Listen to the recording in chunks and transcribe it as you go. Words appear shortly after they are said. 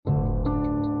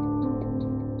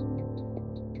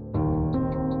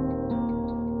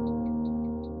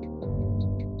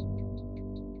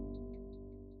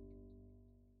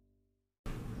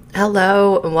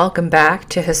Hello and welcome back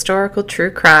to Historical True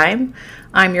Crime.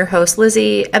 I'm your host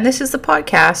Lizzie, and this is the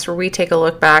podcast where we take a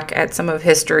look back at some of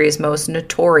history's most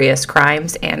notorious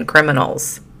crimes and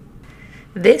criminals.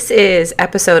 This is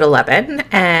episode 11,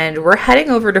 and we're heading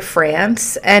over to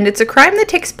France, and it's a crime that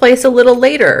takes place a little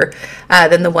later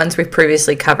than the ones we've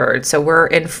previously covered. So we're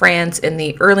in France in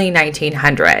the early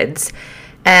 1900s,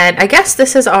 and I guess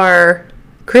this is our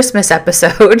Christmas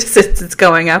episode since it's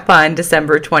going up on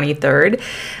December 23rd.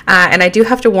 And I do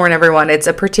have to warn everyone, it's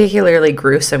a particularly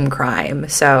gruesome crime.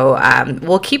 So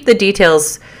we'll keep the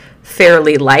details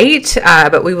fairly light,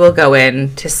 but we will go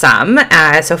into some.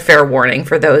 So fair warning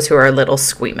for those who are a little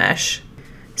squeamish.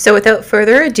 So without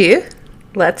further ado,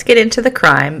 let's get into the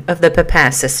crime of the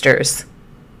Papin Sisters.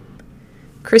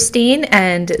 Christine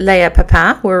and Léa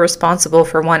Papin were responsible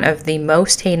for one of the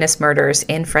most heinous murders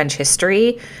in French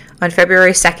history on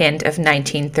February 2nd of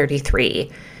 1933.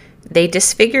 They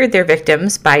disfigured their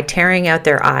victims by tearing out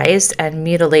their eyes and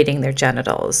mutilating their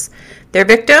genitals. Their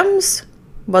victims?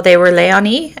 Well, they were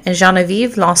Léonie and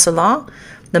Geneviève Lancelot,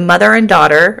 the mother and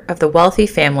daughter of the wealthy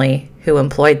family who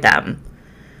employed them.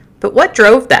 But what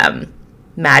drove them?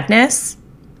 Madness?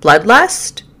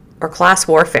 Bloodlust? Or class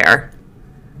warfare?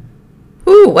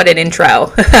 Ooh, what an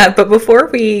intro. But before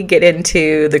we get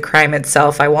into the crime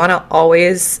itself, I want to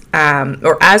always,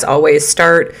 as always,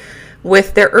 start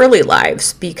with their early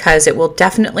lives because it will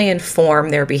definitely inform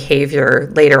their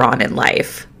behavior later on in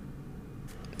life.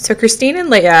 So Christine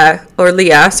and Leah,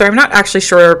 so I'm not actually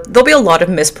sure, there'll be a lot of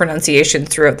mispronunciations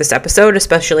throughout this episode,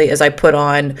 especially as I put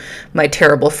on my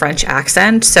terrible French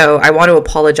accent. So I want to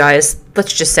apologize,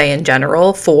 let's just say in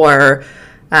general, for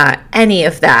any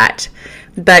of that.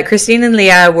 But Christine and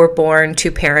Leah were born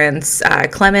to parents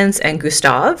Clemence and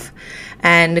Gustave,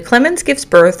 and Clemence gives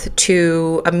birth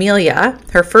to Amelia,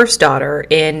 her first daughter,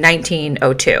 in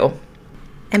 1902.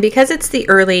 And because it's the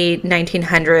early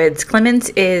 1900s, Clemence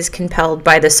is compelled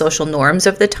by the social norms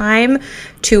of the time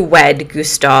to wed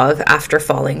Gustave after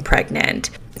falling pregnant.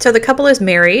 So the couple is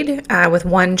married with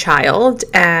one child,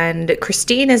 and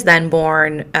Christine is then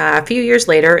born a few years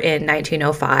later in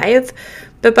 1905.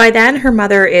 But by then, her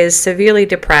mother is severely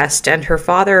depressed, and her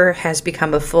father has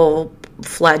become a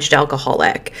full-fledged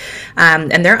alcoholic,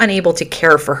 and they're unable to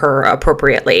care for her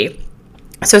appropriately.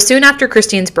 So soon after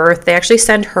Christine's birth, they actually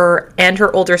send her and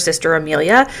her older sister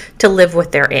Amelia to live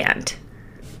with their aunt.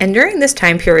 And during this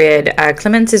time period,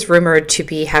 Clemence is rumored to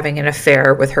be having an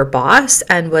affair with her boss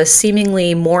and was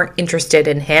seemingly more interested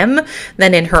in him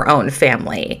than in her own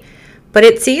family. But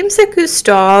it seems that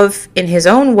Gustave, in his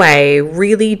own way,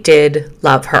 really did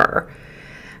love her.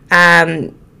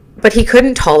 But he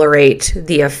couldn't tolerate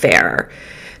the affair.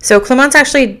 So Clemence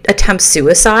actually attempts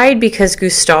suicide because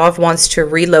Gustave wants to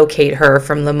relocate her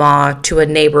from Le Mans to a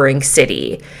neighboring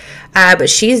city. But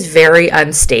she's very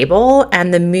unstable,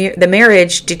 and the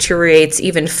marriage deteriorates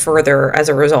even further as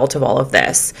a result of all of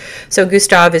this. So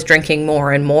Gustave is drinking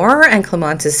more and more, and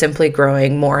Clemence is simply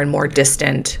growing more and more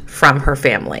distant from her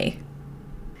family.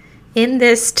 In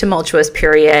this tumultuous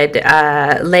period,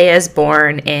 Leah is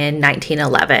born in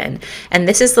 1911, and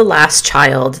this is the last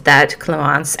child that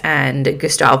Clemence and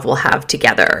Gustave will have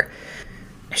together.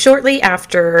 Shortly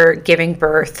after giving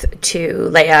birth to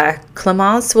Leah,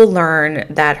 Clemence will learn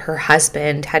that her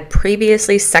husband had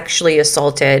previously sexually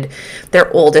assaulted their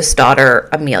oldest daughter,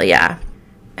 Amelia.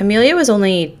 Amelia was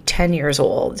only 10 years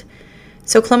old,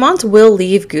 so Clemence will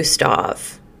leave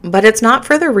Gustave, but it's not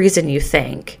for the reason you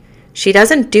think. She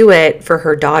doesn't do it for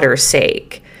her daughter's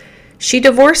sake. She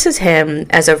divorces him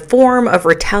as a form of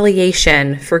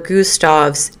retaliation for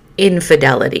Gustave's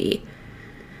infidelity.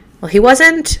 Well, he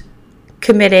wasn't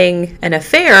committing an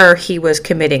affair, he was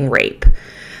committing rape.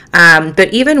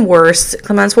 But even worse,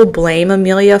 Clemence will blame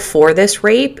Amelia for this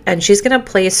rape, and she's going to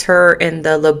place her in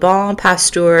the Le Bon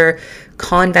Pasteur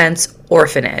Convent's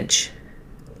orphanage.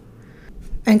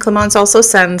 And Clemence also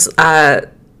sends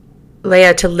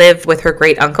Leah to live with her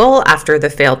great uncle after the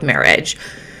failed marriage.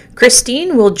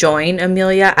 Christine will join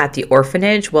Amelia at the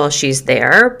orphanage while she's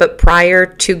there, but prior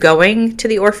to going to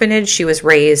the orphanage, she was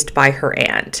raised by her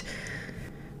aunt.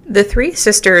 The three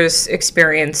sisters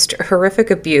experienced horrific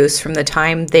abuse from the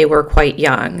time they were quite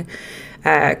young.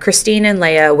 Christine and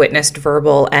Leah witnessed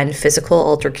verbal and physical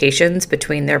altercations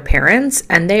between their parents,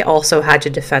 and they also had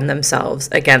to defend themselves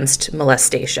against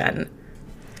molestation.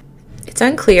 It's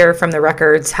unclear from the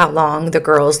records how long the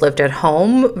girls lived at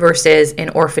home versus in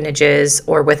orphanages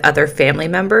or with other family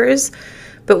members,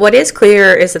 but what is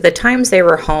clear is that the times they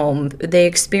were home, they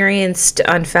experienced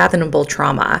unfathomable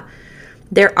trauma.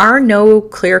 There are no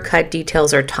clear-cut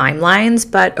details or timelines,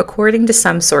 but according to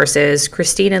some sources,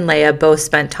 Christine and Leah both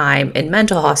spent time in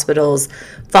mental hospitals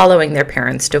following their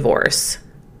parents' divorce.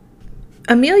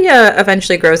 Amelia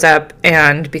eventually grows up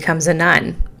and becomes a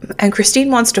nun, and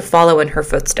Christine wants to follow in her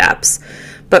footsteps,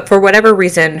 but for whatever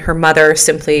reason, her mother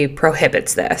simply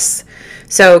prohibits this.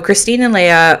 So Christine and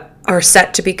Leah are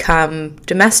set to become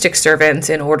domestic servants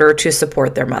in order to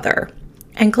support their mother.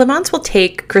 And Clemence will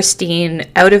take Christine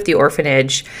out of the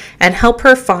orphanage and help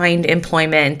her find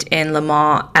employment in Le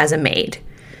Mans as a maid.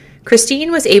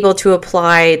 Christine was able to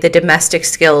apply the domestic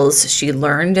skills she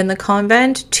learned in the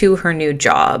convent to her new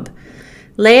job.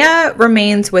 Leah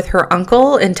remains with her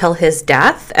uncle until his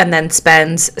death and then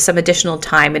spends some additional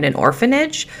time in an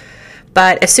orphanage.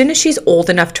 But as soon as she's old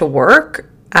enough to work,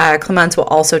 Clemence will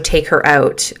also take her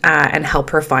out and help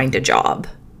her find a job.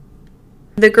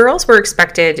 The girls were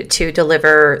expected to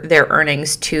deliver their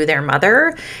earnings to their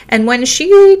mother, and when she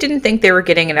didn't think they were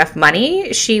getting enough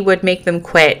money, she would make them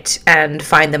quit and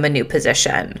find them a new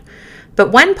position.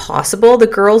 But when possible, the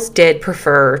girls did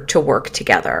prefer to work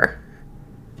together.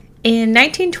 In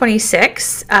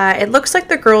 1926, it looks like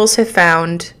the girls have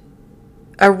found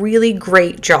a really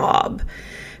great job.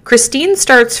 Christine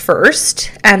starts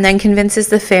first and then convinces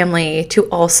the family to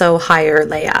also hire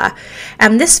Leah.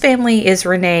 And this family is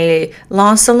René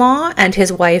Lancelot and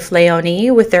his wife Leonie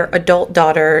with their adult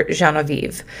daughter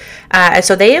Genevieve.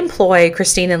 So they employ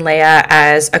Christine and Leah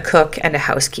as a cook and a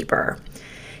housekeeper.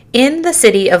 In the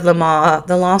city of Le Mans,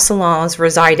 the Lancelots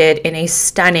resided in a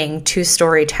stunning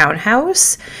two-story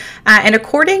townhouse. And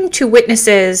according to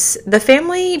witnesses, the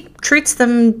family treats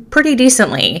them pretty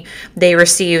decently. They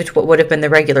received what would have been the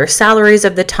regular salaries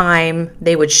of the time.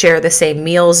 They would share the same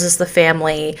meals as the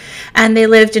family. And they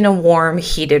lived in a warm,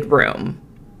 heated room.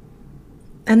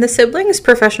 And the siblings'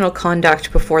 professional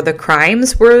conduct before the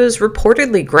crimes was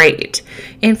reportedly great.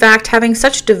 In fact, having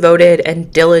such devoted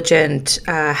and diligent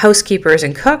housekeepers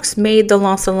and cooks made the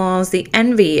Lancelots the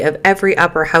envy of every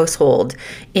upper household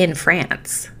in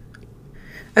France.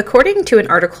 According to an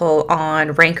article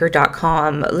on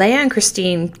Ranker.com, Leah and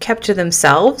Christine kept to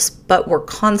themselves, but were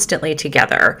constantly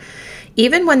together.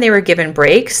 Even when they were given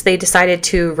breaks, they decided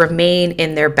to remain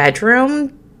in their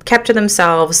bedroom, kept to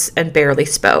themselves, and barely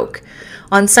spoke.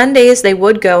 On Sundays, they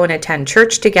would go and attend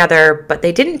church together, but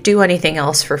they didn't do anything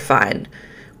else for fun.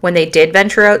 When they did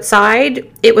venture outside,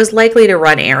 it was likely to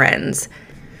run errands.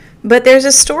 But there's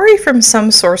a story from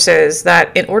some sources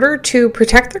that in order to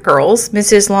protect the girls,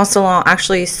 Mrs. Lancelot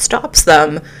actually stops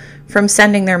them from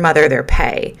sending their mother their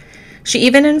pay. She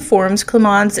even informs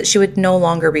Clemence that she would no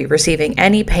longer be receiving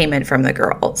any payment from the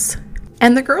girls.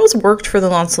 And the girls worked for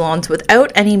the Lancelots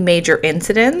without any major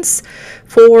incidents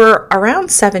for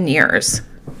around 7 years.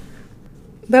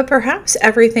 But perhaps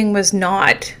everything was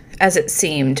not as it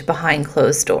seemed behind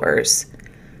closed doors.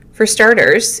 For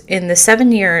starters, in the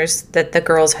 7 years that the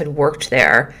girls had worked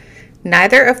there,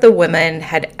 neither of the women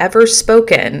had ever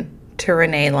spoken to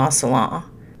René Lancelot.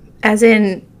 As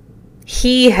in,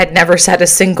 he had never said a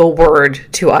single word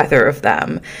to either of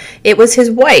them. It was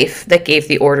his wife that gave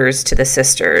the orders to the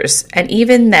sisters, and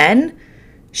even then,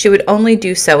 she would only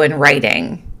do so in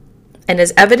writing. And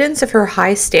as evidence of her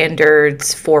high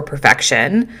standards for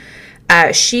perfection,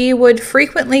 she would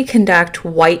frequently conduct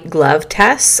white glove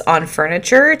tests on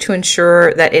furniture to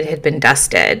ensure that it had been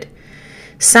dusted.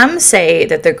 Some say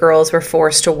that the girls were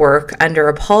forced to work under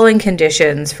appalling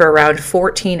conditions for around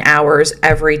 14 hours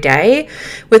every day,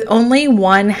 with only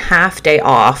one half day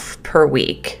off per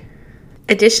week.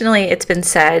 Additionally, it's been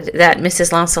said that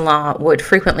Mrs. Lancelot would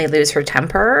frequently lose her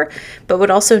temper, but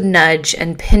would also nudge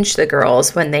and pinch the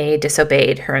girls when they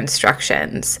disobeyed her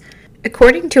instructions.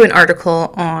 According to an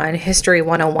article on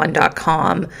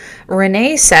History101.com,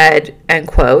 Renee said, and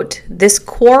quote, "This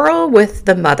quarrel with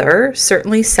the mother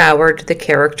certainly soured the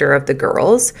character of the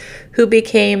girls, who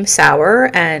became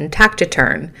sour and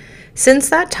taciturn. Since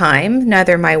that time,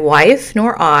 neither my wife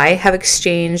nor I have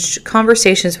exchanged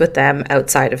conversations with them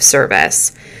outside of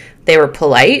service. They were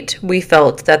polite. We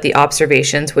felt that the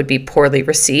observations would be poorly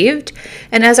received,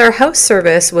 and as our house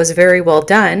service was very well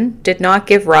done, did not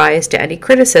give rise to any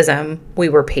criticism, we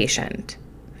were patient."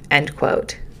 End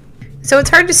quote. So it's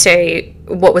hard to say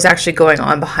what was actually going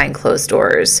on behind closed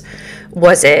doors.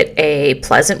 Was it a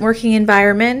pleasant working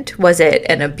environment? Was it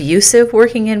an abusive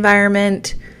working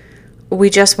environment? We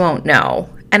just won't know.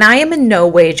 And I am in no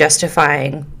way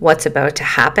justifying what's about to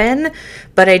happen,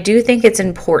 but I do think it's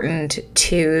important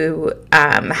to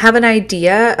have an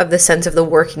idea of the sense of the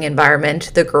working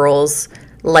environment the girls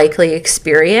likely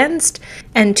experienced,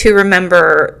 and to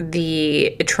remember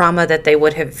the trauma that they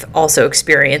would have also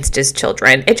experienced as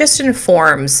children. It just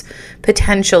informs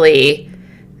potentially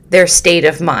their state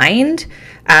of mind,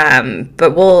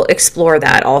 but we'll explore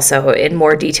that also in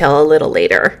more detail a little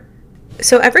later.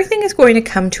 So everything is going to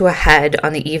come to a head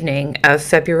on the evening of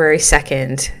February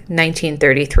 2nd,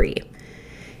 1933.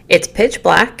 It's pitch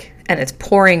black and it's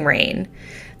pouring rain.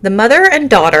 The mother and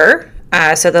daughter,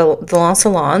 so the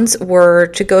Lancelons, were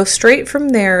to go straight from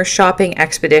their shopping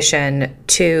expedition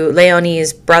to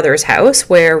Léonie's brother's house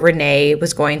where Renee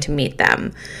was going to meet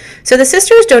them. So the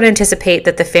sisters don't anticipate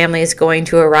that the family is going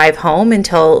to arrive home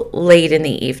until late in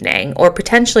the evening or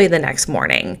potentially the next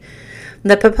morning.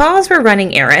 The Papins were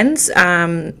running errands,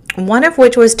 one of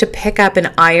which was to pick up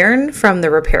an iron from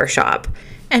the repair shop.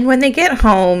 And when they get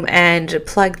home and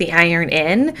plug the iron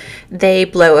in, they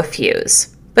blow a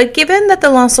fuse. But given that the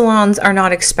Lancelons are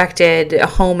not expected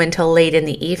home until late in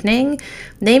the evening,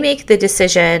 they make the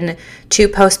decision to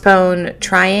postpone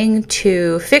trying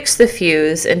to fix the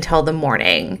fuse until the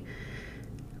morning.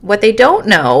 What they don't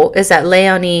know is that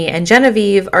Léonie and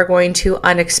Genevieve are going to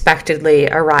unexpectedly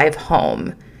arrive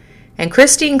home. And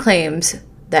Christine claims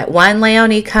that when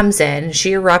Léonie comes in,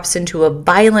 she erupts into a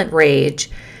violent rage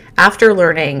after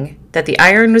learning that the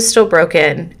iron was still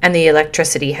broken and the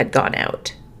electricity had gone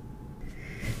out.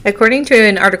 According to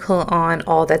an article on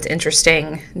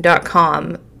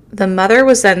allthat'sinteresting.com, the mother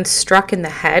was then struck in the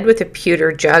head with a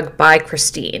pewter jug by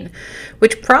Christine,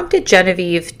 which prompted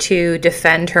Genevieve to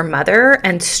defend her mother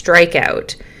and strike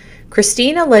out.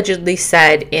 Christine allegedly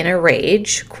said in a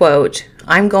rage, quote,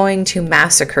 "I'm going to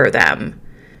massacre them."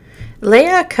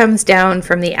 Leah comes down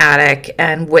from the attic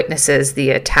and witnesses the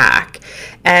attack,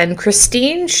 and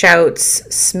Christine shouts,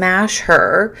 "Smash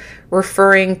her,"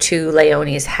 referring to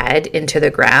Léonie's head into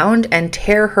the ground, and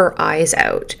tear her eyes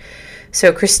out.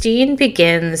 So Christine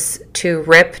begins to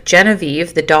rip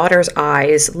Genevieve, the daughter's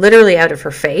eyes, literally out of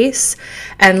her face,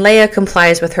 and Leah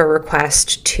complies with her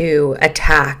request to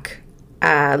attack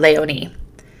Léonie.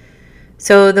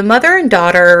 So the mother and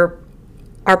daughter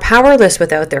are powerless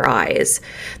without their eyes.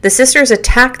 The sisters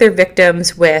attack their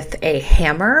victims with a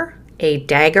hammer, a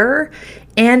dagger,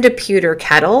 and a pewter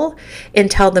kettle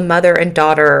until the mother and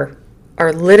daughter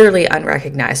are literally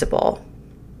unrecognizable.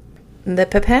 The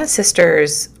Papin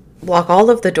sisters lock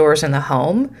all of the doors in the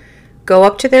home, go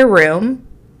up to their room,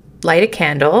 light a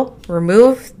candle,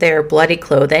 remove their bloody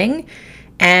clothing,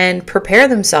 and prepare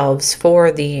themselves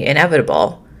for the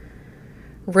inevitable.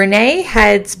 Rene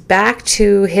heads back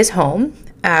to his home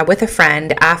with a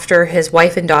friend after his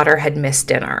wife and daughter had missed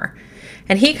dinner.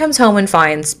 And he comes home and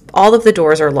finds all of the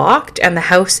doors are locked and the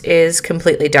house is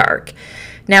completely dark.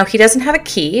 Now, he doesn't have a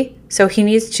key, so he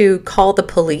needs to call the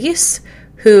police,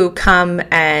 who come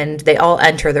and they all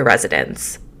enter the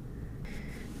residence.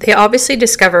 They obviously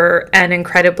discover an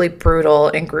incredibly brutal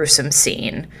and gruesome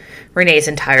scene. Renee's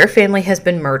entire family has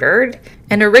been murdered,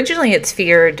 and originally it's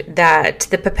feared that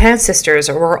the Papin sisters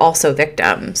were also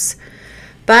victims.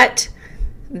 But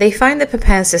they find the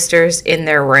Papin sisters in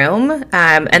their room,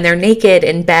 and they're naked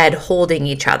in bed holding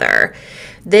each other.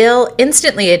 They'll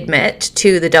instantly admit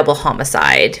to the double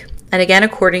homicide. And again,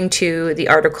 according to the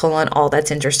article on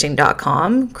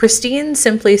allthat'sinteresting.com, Christine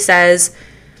simply says,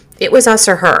 "It was us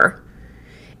or her,"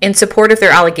 in support of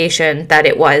their allegation that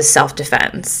it was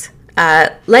self-defense.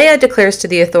 Leah declares to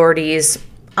the authorities,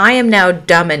 "I am now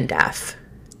dumb and deaf."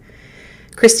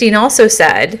 Christine also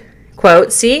said,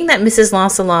 quote, "Seeing that Mrs.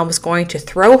 Lancelon was going to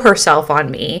throw herself on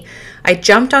me, I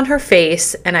jumped on her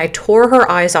face and I tore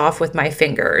her eyes off with my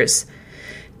fingers.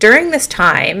 During this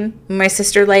time, my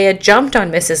sister Leah jumped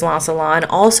on Mrs. Lancelon,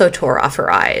 also tore off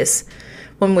her eyes.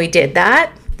 When we did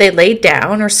that, they laid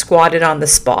down or squatted on the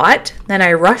spot. Then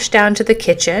I rushed down to the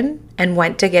kitchen and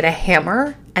went to get a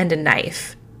hammer and a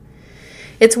knife."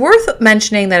 It's worth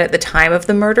mentioning that at the time of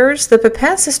the murders, the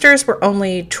Papin sisters were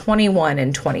only 21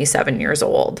 and 27 years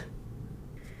old.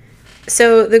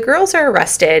 So the girls are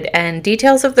arrested and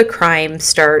details of the crime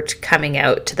start coming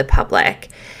out to the public.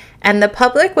 And the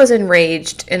public was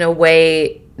enraged in a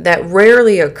way that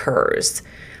rarely occurs.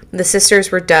 The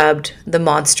sisters were dubbed the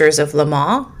Monsters of Le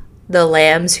Mans, the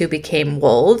Lambs who became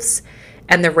wolves,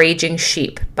 and the Raging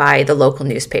Sheep by the local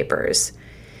newspapers.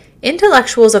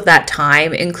 Intellectuals of that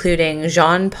time, including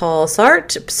Jean-Paul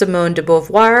Sartre, Simone de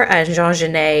Beauvoir, and Jean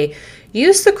Genet,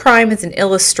 used the crime as an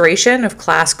illustration of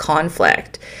class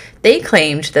conflict. They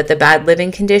claimed that the bad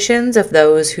living conditions of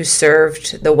those who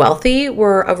served the wealthy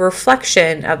were a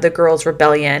reflection of the girls'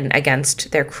 rebellion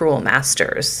against their cruel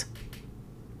masters.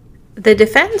 The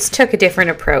defense took a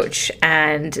different approach,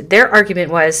 and their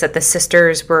argument was that the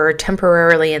sisters were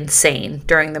temporarily insane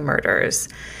during the murders.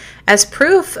 As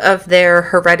proof of their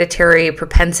hereditary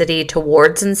propensity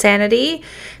towards insanity,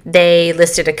 they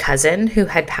listed a cousin who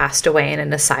had passed away in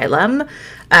an asylum,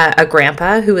 a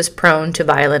grandpa who was prone to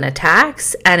violent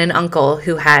attacks, and an uncle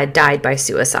who had died by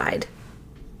suicide.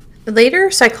 Later,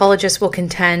 psychologists will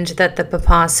contend that the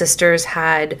Papin sisters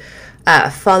had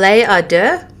folie à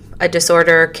deux, a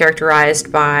disorder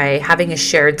characterized by having a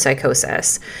shared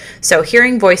psychosis. So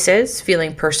hearing voices,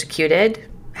 feeling persecuted,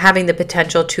 having the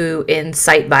potential to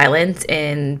incite violence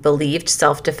in believed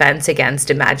self-defense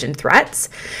against imagined threats,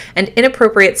 and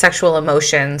inappropriate sexual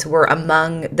emotions were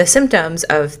among the symptoms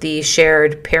of the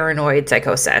shared paranoid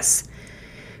psychosis.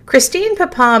 Christine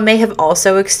Papin may have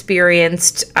also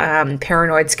experienced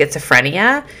paranoid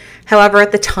schizophrenia. However,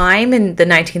 at the time in the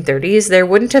 1930s, there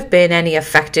wouldn't have been any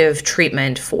effective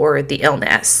treatment for the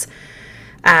illness.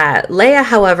 Leah,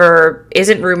 however,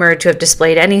 isn't rumored to have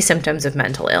displayed any symptoms of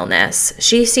mental illness.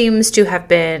 She seems to have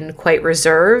been quite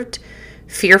reserved,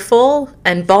 fearful,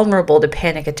 and vulnerable to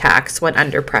panic attacks when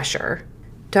under pressure.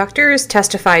 Doctors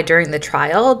testified during the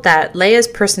trial that Leah's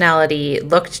personality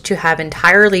looked to have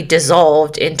entirely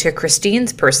dissolved into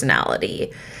Christine's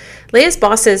personality. Leah's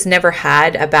bosses never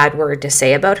had a bad word to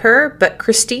say about her, but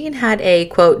Christine had a,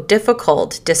 quote,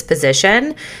 difficult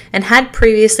disposition and had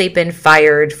previously been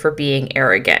fired for being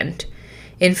arrogant.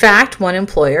 In fact, one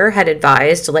employer had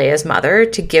advised Leah's mother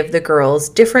to give the girls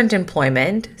different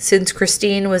employment since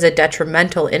Christine was a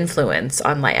detrimental influence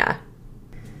on Leah.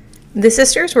 The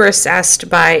sisters were assessed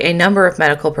by a number of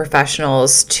medical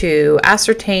professionals to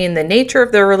ascertain the nature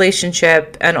of their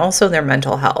relationship and also their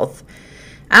mental health.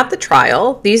 At the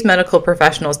trial, these medical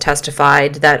professionals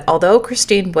testified that although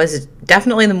Christine was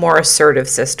definitely the more assertive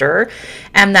sister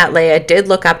and that Leah did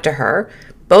look up to her,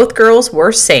 both girls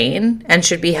were sane and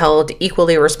should be held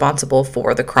equally responsible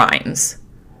for the crimes.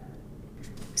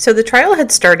 So the trial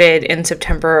had started in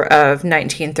September of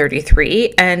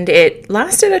 1933 and it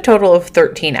lasted a total of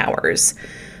 13 hours.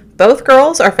 Both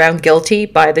girls are found guilty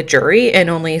by the jury in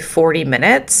only 40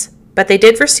 minutes, but they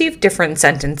did receive different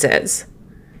sentences.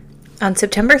 On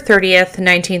September 30th,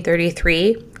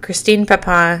 1933, Christine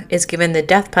Papin is given the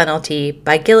death penalty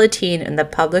by guillotine in the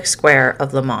public square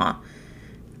of Le Mans.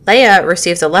 Leah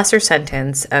receives a lesser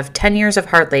sentence of 10 years of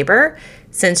hard labor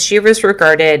since she was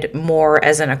regarded more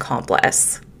as an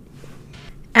accomplice.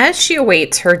 As she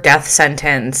awaits her death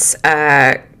sentence,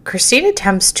 Christine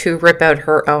attempts to rip out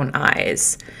her own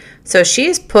eyes. So she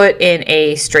is put in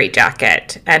a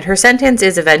straitjacket, and her sentence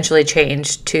is eventually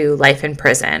changed to life in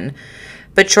prison.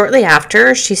 But shortly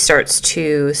after, she starts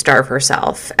to starve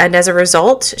herself, and as a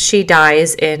result, she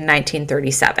dies in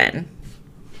 1937.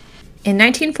 In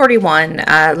 1941,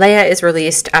 Leah is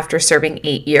released after serving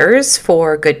 8 years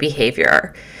for good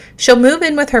behavior. She'll move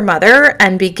in with her mother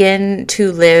and begin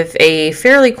to live a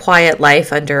fairly quiet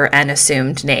life under an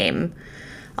assumed name.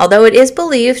 Although it is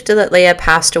believed that Leah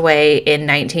passed away in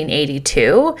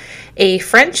 1982, a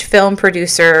French film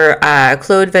producer,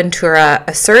 Claude Ventura,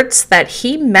 asserts that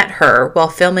he met her while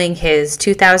filming his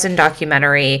 2000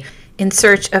 documentary In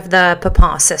Search of the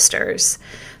Papin Sisters.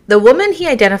 The woman he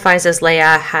identifies as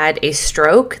Leah had a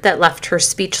stroke that left her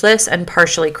speechless and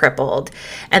partially crippled,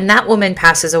 and that woman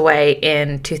passes away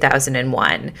in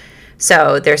 2001.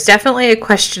 So there's definitely a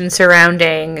question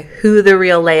surrounding who the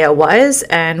real Leah was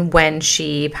and when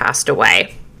she passed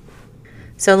away.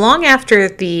 So long after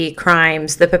the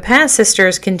crimes, the Papin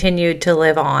sisters continued to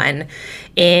live on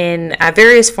in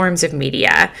various forms of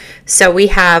media. So we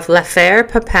have L'Affaire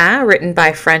Papin, written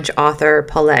by French author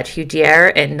Paulette Hudier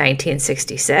in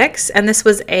 1966, and this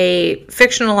was a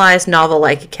fictionalized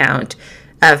novel-like account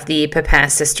of the Papin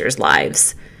sisters'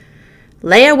 lives.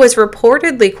 Leah was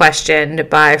reportedly questioned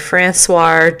by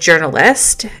Francois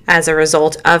Journalist as a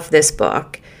result of this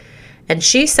book, and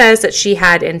she says that she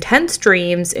had intense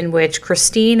dreams in which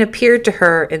Christine appeared to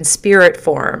her in spirit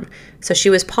form, so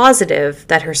she was positive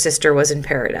that her sister was in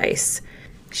paradise.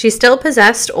 She still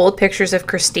possessed old pictures of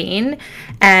Christine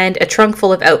and a trunk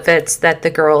full of outfits that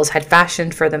the girls had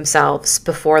fashioned for themselves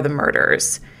before the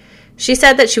murders. She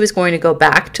said that she was going to go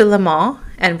back to Le Mans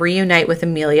and reunite with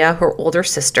Amelia, her older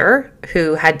sister,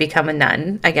 who had become a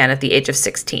nun, again at the age of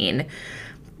 16.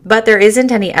 But there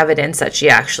isn't any evidence that she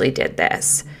actually did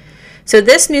this. So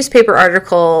this newspaper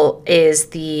article is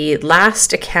the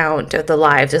last account of the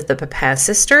lives of the Papin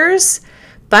sisters,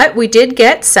 but we did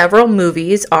get several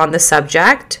movies on the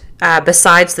subject,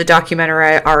 besides the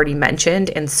documentary I already mentioned,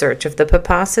 In Search of the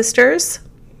Papin Sisters.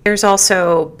 There's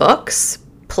also books,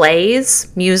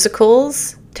 plays,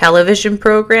 musicals, television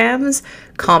programs,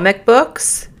 comic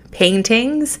books,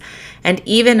 paintings, and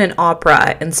even an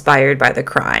opera inspired by the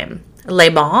crime. Les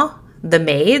Mans, The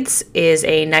Maids is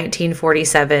a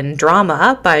 1947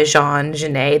 drama by Jean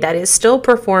Genet that is still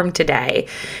performed today,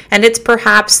 and it's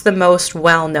perhaps the most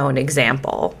well-known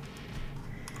example.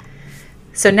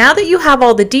 So now that you have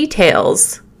all the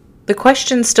details, the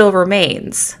question still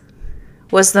remains.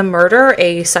 Was the murder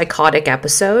a psychotic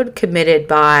episode committed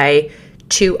by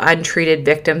two untreated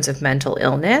victims of mental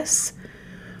illness?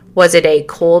 Was it a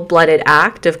cold-blooded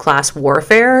act of class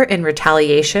warfare in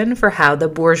retaliation for how the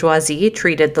bourgeoisie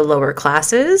treated the lower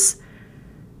classes?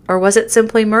 Or was it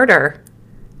simply murder?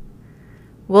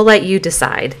 We'll let you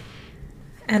decide.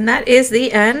 And that is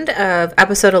the end of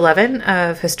episode 11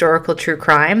 of Historical True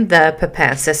Crime, the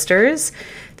Papin Sisters.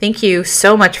 Thank you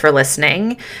so much for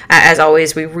listening. As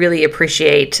always, we really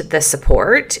appreciate the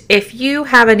support. If you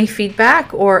have any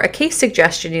feedback or a case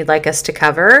suggestion you'd like us to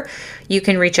cover, you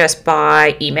can reach us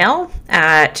by email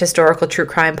at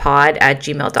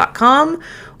historicaltruecrimepod@gmail.com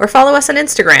or follow us on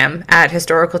Instagram at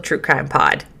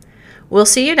historicaltruecrimepod. We'll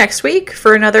see you next week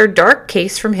for another dark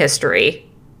case from history.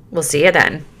 We'll see you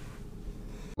then.